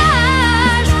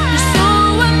stars. You're so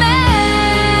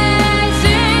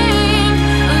amazing.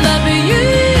 The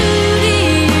beauty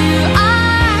you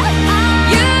are.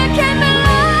 You came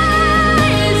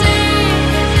rising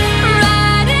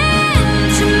right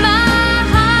into my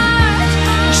heart.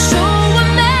 You're so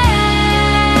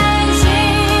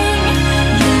amazing.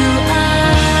 You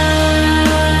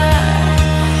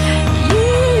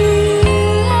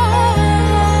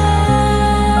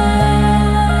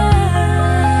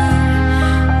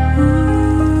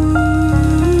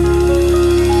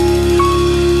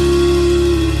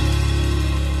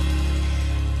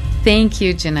Thank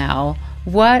you, Janelle.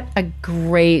 What a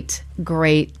great,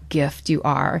 great gift you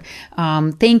are.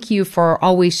 Thank you for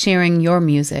always sharing your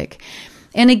music.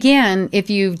 And again, if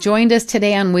you've joined us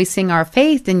today on We Sing Our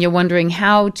Faith and you're wondering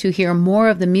how to hear more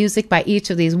of the music by each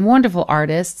of these wonderful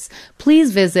artists,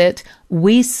 please visit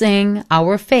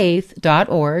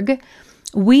wesingourfaith.org.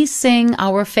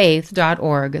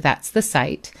 wesingourfaith.org. That's the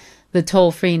site. The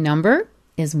toll-free number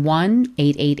is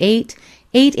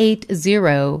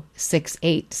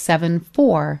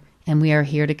 1-888-880-6874, and we are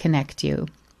here to connect you.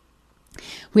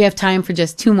 We have time for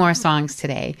just 2 more songs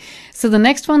today. So the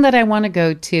next one that I want to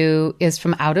go to is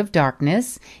from Out of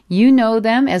Darkness. You know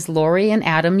them as Lori and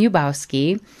Adam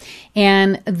Yubowski,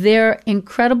 and their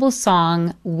incredible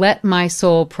song, Let My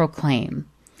Soul Proclaim.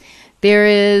 There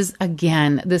is,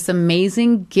 again, this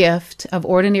amazing gift of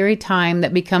ordinary time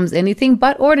that becomes anything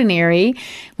but ordinary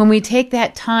when we take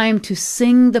that time to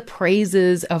sing the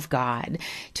praises of God,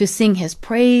 to sing His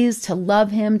praise, to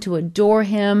love Him, to adore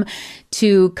Him,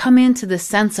 to come into the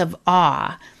sense of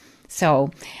awe. So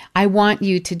I want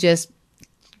you to just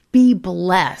be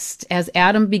blessed as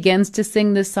Adam begins to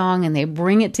sing this song and they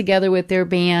bring it together with their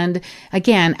band.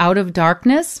 Again, Out of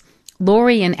Darkness,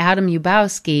 Lori and Adam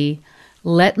Yubowski,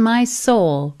 Let My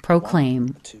Soul Proclaim.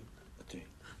 1, 2, 3.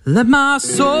 Let my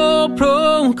soul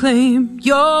proclaim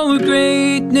your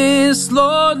greatness,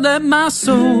 Lord. Let my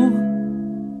soul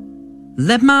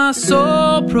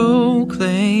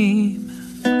proclaim.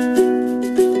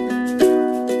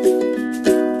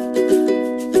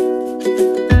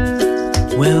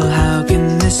 Well, how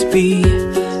can this be?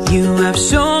 You have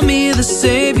shown me the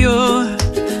Savior,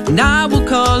 and I will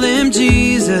call Him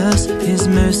Jesus. His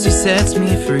mercy sets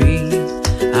me free.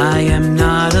 I am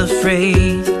not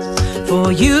afraid,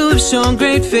 for you have shown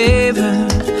great favor.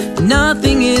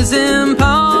 Nothing is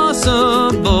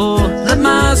impossible. Let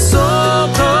my soul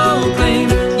proclaim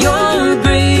your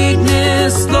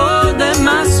greatness, Lord. Let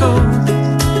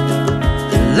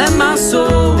my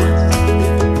soul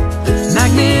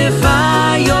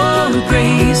magnify your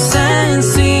grace and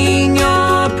sing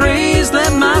your praise.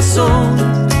 Let my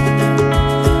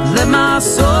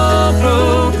soul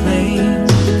proclaim.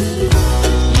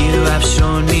 You have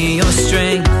shown me your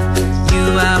strength. You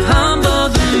have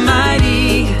humbled the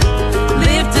mighty,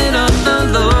 lifted up the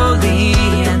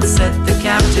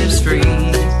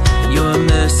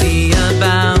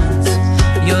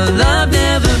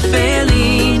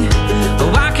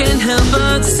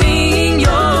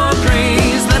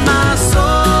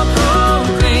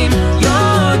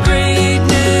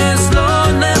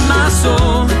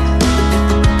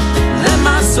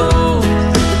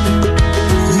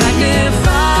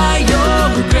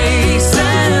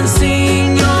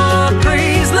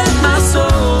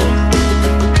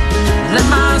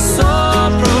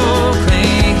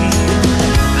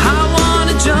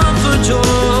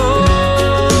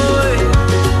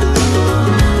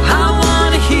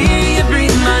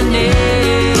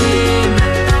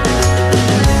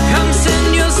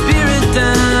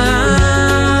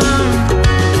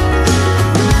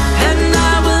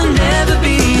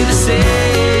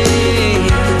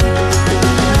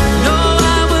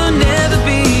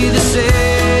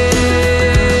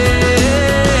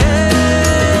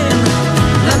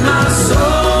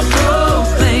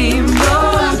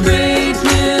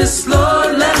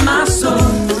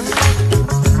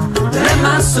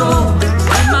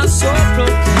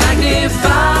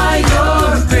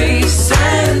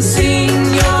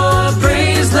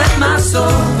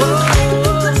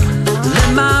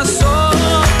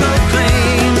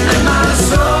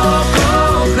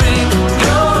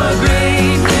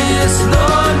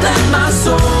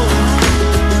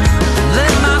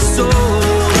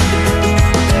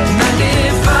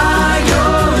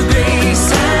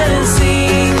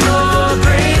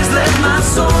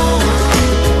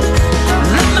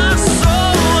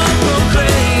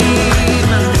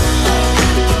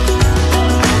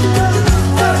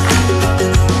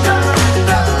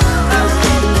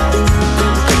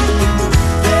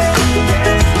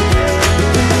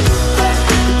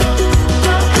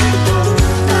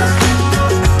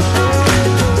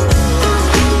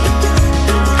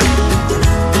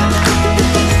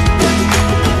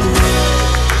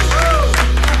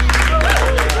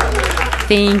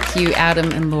Thank you, Adam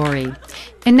and Lori.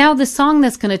 And now the song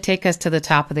that's going to take us to the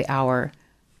top of the hour,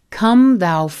 Come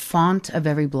Thou Font of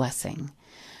Every Blessing.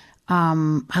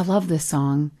 I love this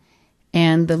song.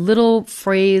 And the little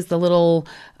phrase, the little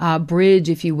bridge,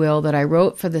 if you will, that I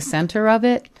wrote for the center of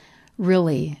it,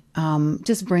 really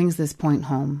just brings this point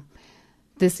home.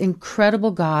 This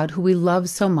incredible God who we love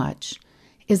so much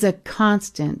is a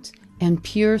constant and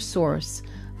pure source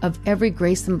of every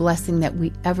grace and blessing that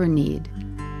we ever need.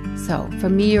 So, for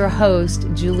me, your host,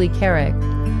 Julie Carrick,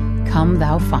 Come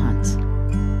Thou Font.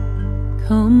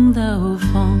 Come thou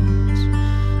font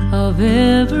of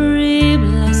every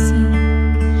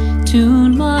blessing,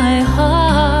 tune my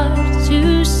heart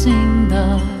to sing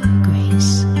thy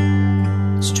grace.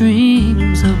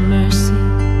 Streams of mercy,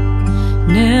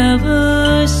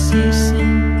 never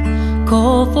ceasing,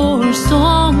 call for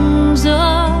songs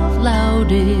of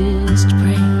loudest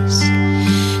praise.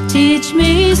 Teach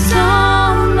me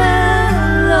some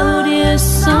melodious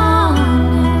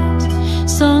sonnet,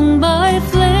 sung by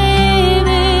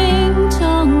flaming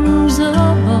tongues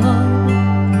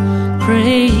above.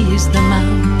 Praise the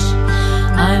mount,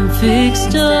 I'm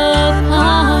fixed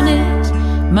upon it,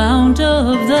 mount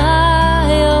of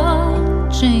thy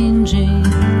unchanging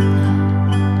love.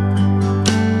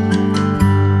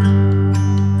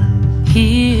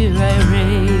 Here I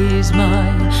raise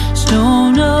my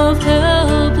stone of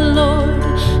help, Lord.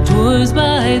 'Twas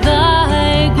by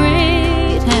thy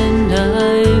great hand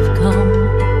I've come,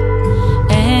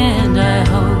 and I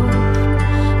hope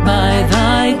by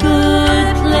thy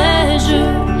good pleasure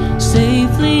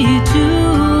safely to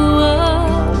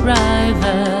arrive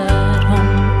at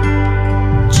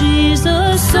home.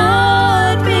 Jesus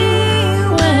sought me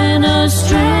when a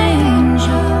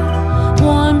stranger,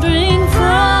 wandering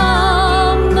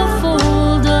from the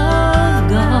fold of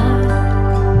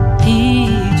God. He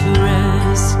to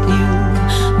rescue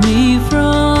me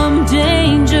from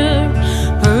danger,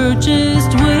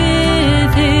 purchased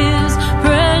with his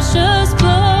precious blood.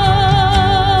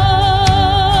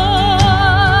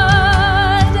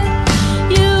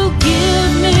 You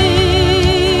give me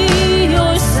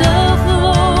yourself,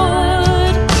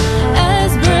 Lord,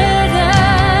 as bread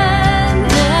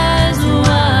and as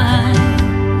wine.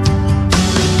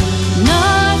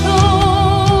 Not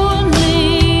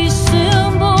only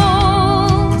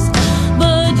symbols,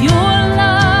 but your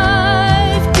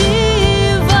life divine.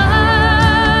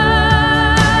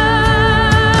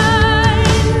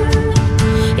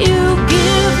 You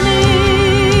give me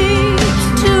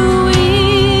to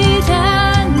eat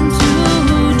and to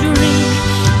drink,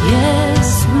 yes,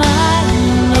 my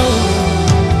Lord.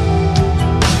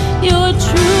 Your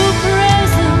true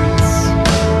presence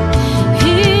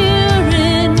here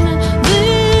in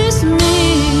this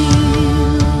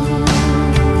meal.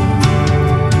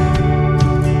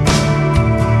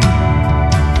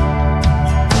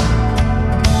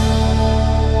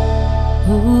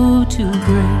 Oh, to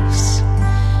grace,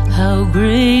 how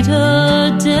great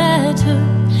a debtor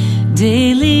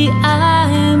daily I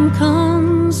am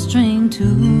constrained to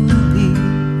be.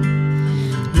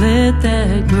 Let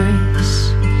that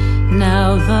grace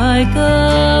now like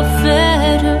a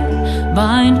fetter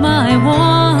bind my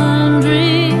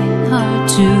wandering heart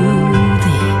to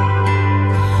thee.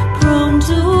 Prone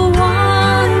to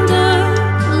wander,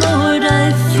 Lord,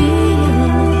 I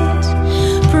feel it.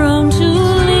 Prone to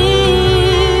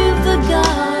leave the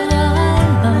God I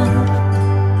love.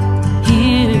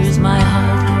 Here's my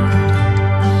heart,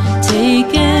 Lord.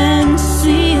 Take and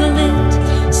seal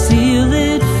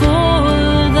it for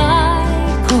thy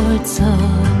courts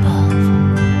above.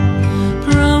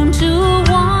 Prone to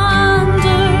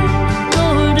wander,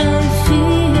 Lord, I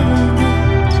feel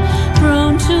it.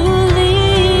 Prone to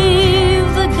leave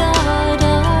the God I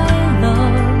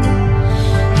love.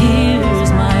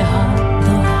 Here's my heart,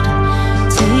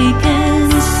 Lord. Take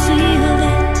and seal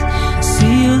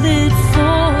it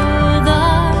for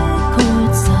thy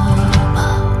courts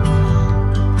above.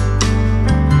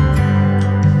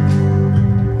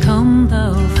 Come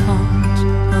thou font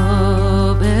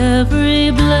of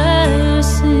every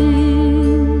blessing,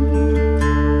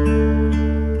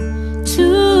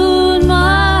 tune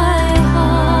my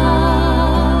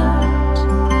heart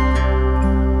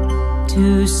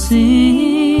to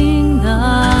sing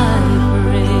thy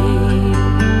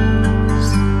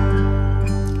praise.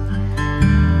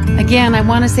 Again, I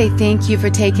want to say thank you for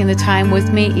taking the time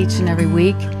with me each and every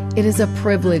week. It is a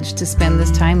privilege to spend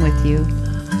this time with you.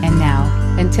 And now,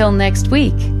 until next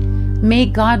week, may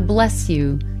God bless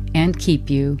you and keep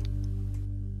you.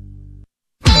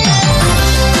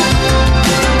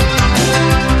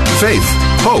 Faith,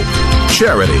 hope,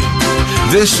 charity.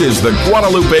 This is the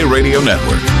Guadalupe Radio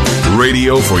Network,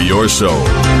 radio for your soul.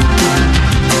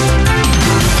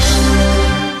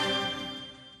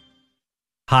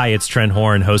 Hi, it's Trent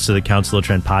Horn, host of the Council of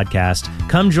Trent podcast.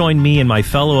 Come join me and my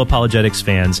fellow apologetics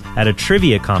fans at a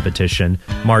trivia competition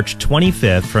March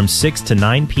 25th from 6 to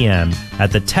 9 p.m.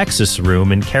 at the Texas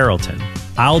Room in Carrollton.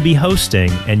 I'll be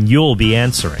hosting and you'll be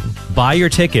answering. Buy your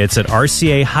tickets at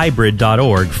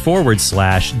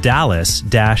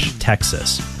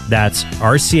rcahybrid.org/Dallas-Texas. That's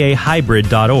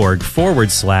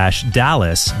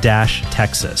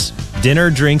rcahybrid.org/Dallas-Texas. Dinner,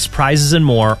 drinks, prizes, and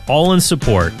more, all in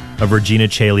support of Regina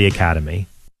Chaley Academy.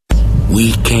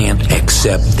 We can't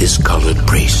accept this colored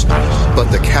priest. But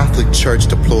the Catholic Church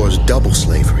deplores double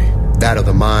slavery, that of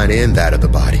the mind and that of the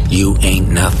body. You ain't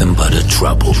nothing but a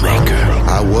troublemaker.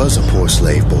 I was a poor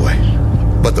slave boy,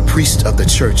 but the priest of the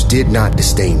church did not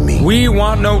disdain me. We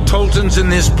want no Toltons in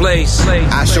this place.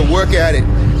 I shall work at it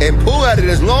and pull at it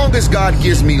as long as God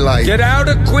gives me life. Get out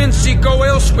of Quincy, go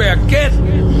elsewhere, get!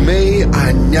 May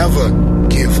I never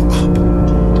give up.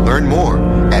 Learn more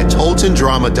at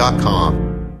ToltonDrama.com.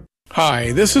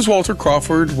 Hi, this is Walter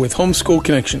Crawford with Homeschool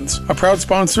Connections, a proud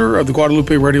sponsor of the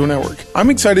Guadalupe Radio Network. I'm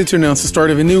excited to announce the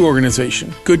start of a new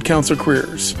organization, Good Counsel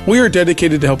Careers. We are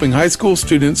dedicated to helping high school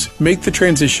students make the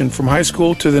transition from high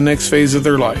school to the next phase of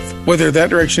their life, whether that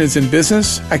direction is in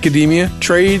business, academia,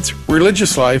 trades,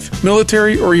 religious life,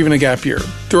 military, or even a gap year.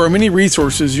 Through our many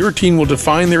resources, your teen will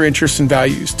define their interests and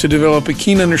values to develop a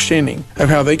keen understanding of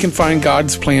how they can find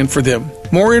God's plan for them.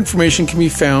 More information can be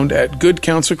found at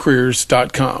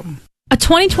goodcounselcareers.com. A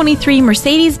 2023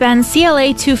 Mercedes-Benz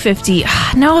CLA 250.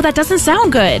 No, that doesn't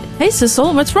sound good. Hey,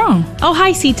 Sissel, what's wrong? Oh,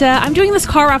 hi, Sita. I'm doing this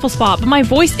car raffle spot, but my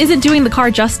voice isn't doing the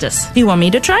car justice. Do you want me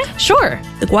to try? Sure.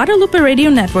 The Guadalupe Radio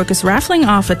Network is raffling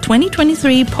off a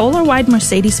 2023 Polar White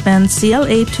Mercedes-Benz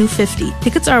CLA 250.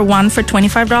 Tickets are 1 for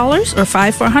 $25 or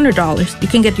 5 for $100. You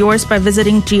can get yours by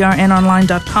visiting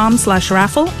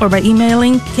grnonline.com/raffle or by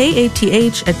emailing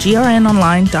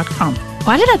kath@grnonline.com.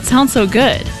 Why did that sound so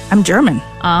good? I'm German.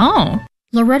 Oh.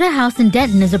 Loretta House in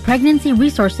Denton is a pregnancy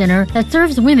resource center that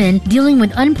serves women dealing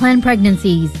with unplanned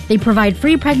pregnancies. They provide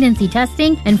free pregnancy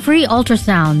testing and free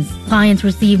ultrasounds. Clients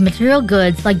receive material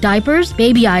goods like diapers,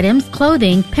 baby items,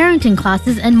 clothing, parenting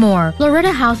classes, and more.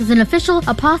 Loretta House is an official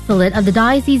apostolate of the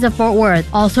Diocese of Fort Worth.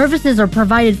 All services are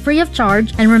provided free of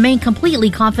charge and remain completely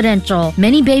confidential.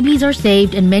 Many babies are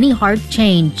saved and many hearts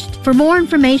changed. For more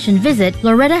information, visit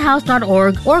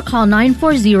lorettahouse.org or call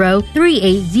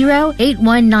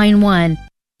 940-380-8191.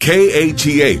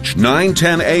 KATH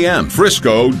 910 AM,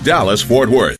 Frisco, Dallas, Fort Worth.